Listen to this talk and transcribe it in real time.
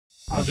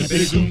Howdy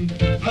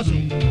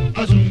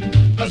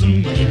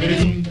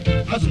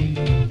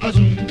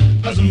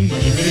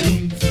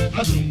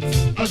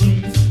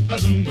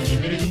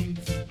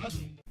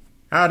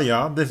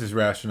y'all, this is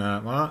Rational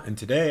Outlaw, and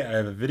today I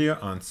have a video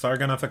on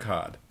Sargon the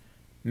Prude.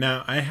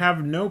 Now, I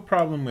have no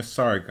problem with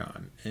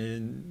Sargon,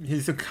 and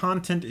his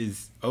content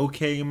is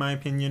okay in my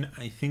opinion.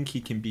 I think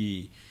he can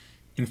be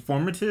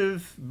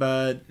informative,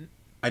 but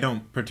I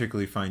don't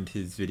particularly find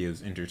his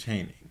videos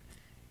entertaining.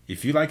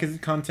 If you like his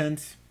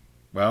content,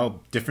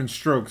 well, different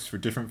strokes for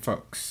different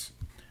folks.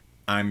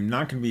 I'm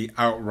not going to be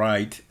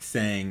outright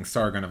saying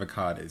Sargon the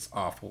Prude is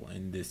awful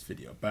in this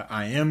video, but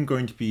I am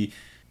going to be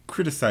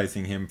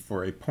criticizing him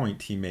for a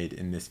point he made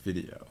in this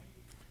video.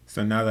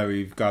 So now that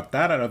we've got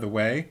that out of the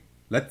way,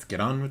 let's get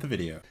on with the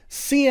video.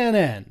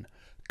 CNN.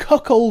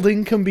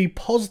 Cuckolding can be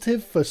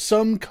positive for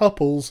some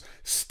couples,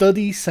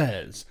 study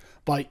says.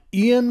 By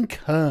Ian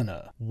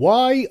Kerner.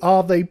 Why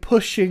are they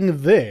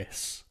pushing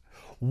this?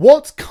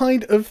 What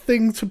kind of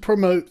thing to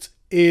promote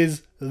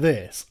is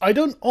this? I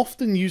don't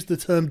often use the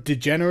term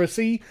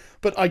degeneracy,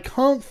 but I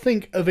can't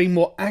think of a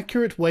more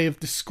accurate way of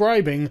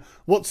describing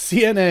what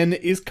CNN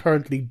is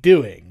currently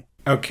doing.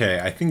 Okay,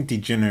 I think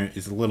degenerate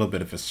is a little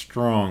bit of a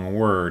strong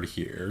word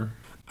here.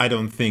 I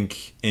don't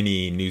think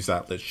any news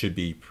outlet should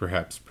be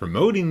perhaps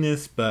promoting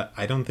this, but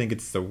I don't think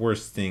it's the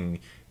worst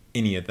thing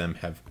any of them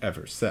have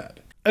ever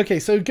said. Okay,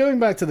 so going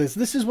back to this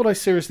is what I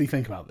seriously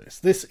think about this.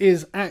 This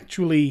is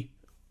actually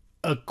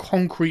a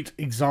concrete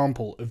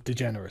example of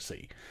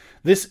degeneracy.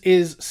 This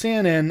is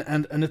CNN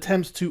and an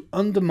attempt to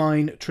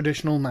undermine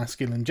traditional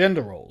masculine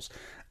gender roles.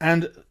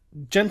 And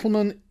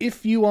gentlemen,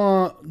 if you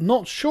are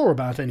not sure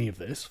about any of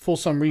this for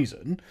some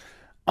reason,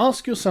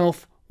 ask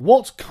yourself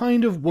what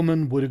kind of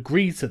woman would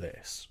agree to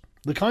this.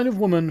 The kind of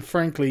woman,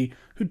 frankly,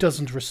 who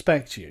doesn't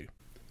respect you.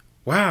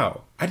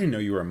 Wow, I didn't know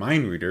you were a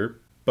mind reader,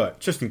 but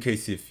just in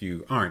case if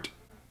you aren't,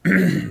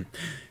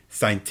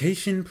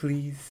 citation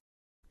please.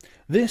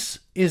 This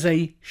is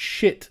a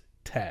shit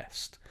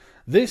test.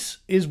 This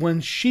is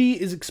when she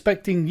is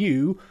expecting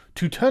you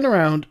to turn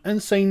around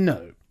and say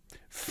no.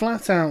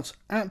 Flat out,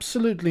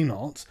 absolutely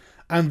not.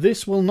 And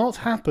this will not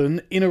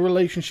happen in a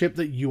relationship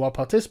that you are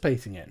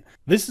participating in.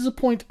 This is a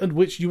point at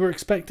which you are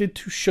expected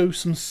to show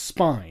some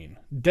spine.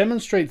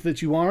 Demonstrate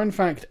that you are in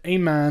fact a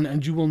man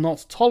and you will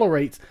not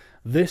tolerate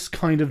this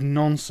kind of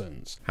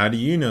nonsense. How do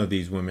you know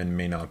these women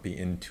may not be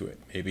into it?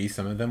 Maybe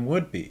some of them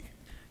would be.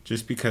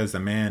 Just because a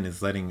man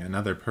is letting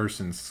another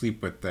person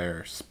sleep with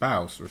their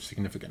spouse or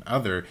significant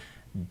other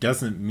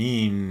doesn't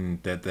mean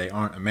that they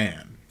aren't a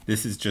man.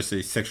 This is just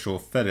a sexual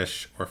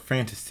fetish or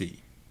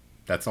fantasy.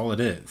 That's all it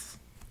is.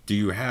 Do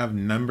you have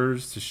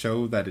numbers to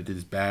show that it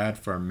is bad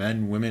for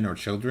men, women, or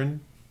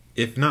children?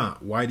 If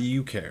not, why do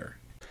you care?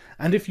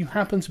 And if you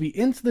happen to be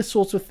into this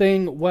sort of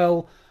thing,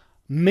 well,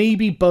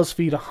 maybe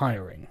BuzzFeed are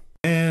hiring.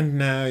 And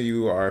now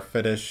you are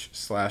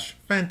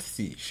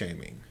fetish/fantasy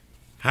shaming.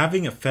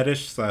 Having a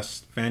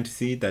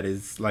fetish/fantasy that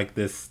is like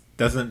this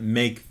doesn't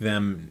make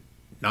them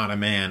not a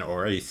man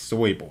or a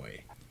soy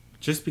boy.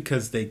 Just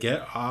because they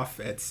get off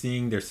at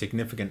seeing their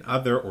significant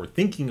other or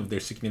thinking of their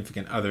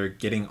significant other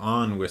getting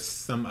on with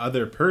some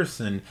other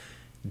person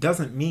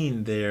doesn't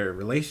mean their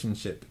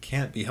relationship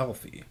can't be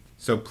healthy.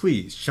 So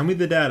please, show me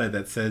the data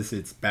that says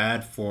it's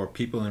bad for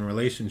people in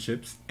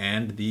relationships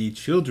and the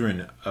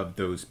children of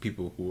those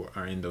people who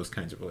are in those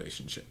kinds of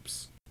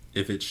relationships.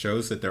 If it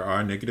shows that there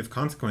are negative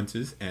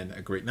consequences, and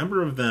a great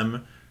number of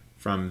them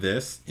from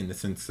this, in the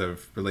sense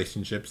of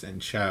relationships and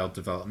child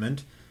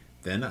development,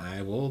 then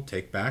I will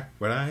take back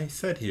what I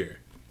said here.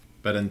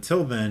 But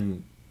until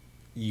then,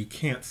 you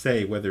can't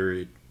say whether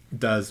it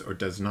does or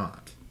does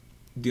not.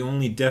 The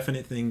only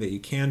definite thing that you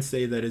can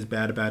say that is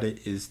bad about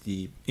it is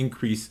the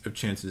increase of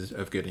chances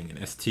of getting an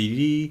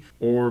STD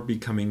or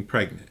becoming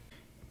pregnant.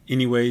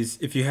 Anyways,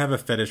 if you have a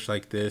fetish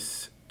like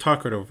this,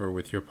 talk it over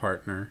with your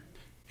partner.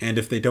 And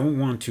if they don't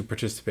want to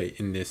participate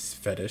in this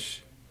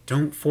fetish,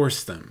 don't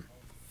force them.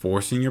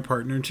 Forcing your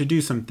partner to do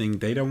something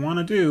they don't want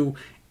to do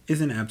is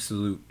an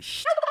absolute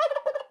shit.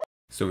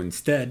 So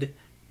instead,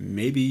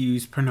 maybe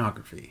use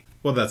pornography.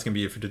 Well, that's going to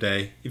be it for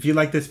today. If you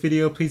like this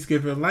video, please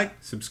give it a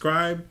like,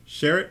 subscribe,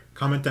 share it,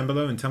 comment down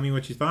below and tell me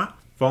what you thought.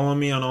 Follow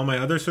me on all my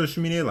other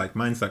social media like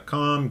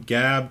Minds.com,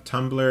 Gab,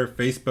 Tumblr,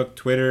 Facebook,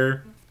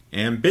 Twitter,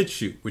 and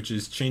BitChute, which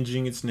is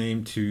changing its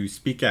name to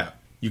Speak Out.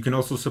 You can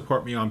also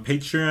support me on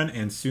Patreon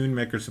and soon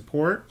Maker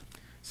Support.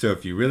 So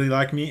if you really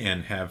like me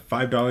and have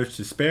 $5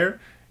 to spare,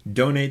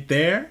 donate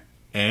there,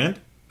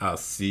 and I'll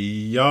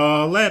see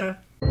y'all later.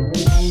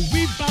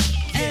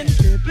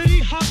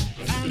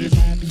 As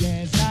happy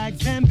as I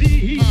can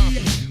be.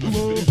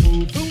 Whoa,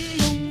 boom,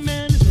 boom,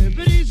 and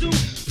zippity zoom.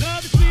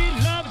 Love is sweet,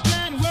 love is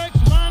grand, works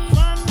one.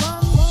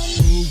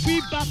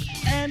 We bop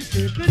and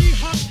zippity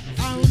hop.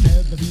 I'll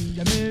never be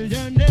a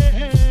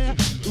millionaire.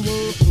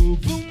 Whoa, boom,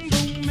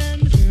 boom,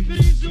 and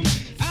zippity zoom.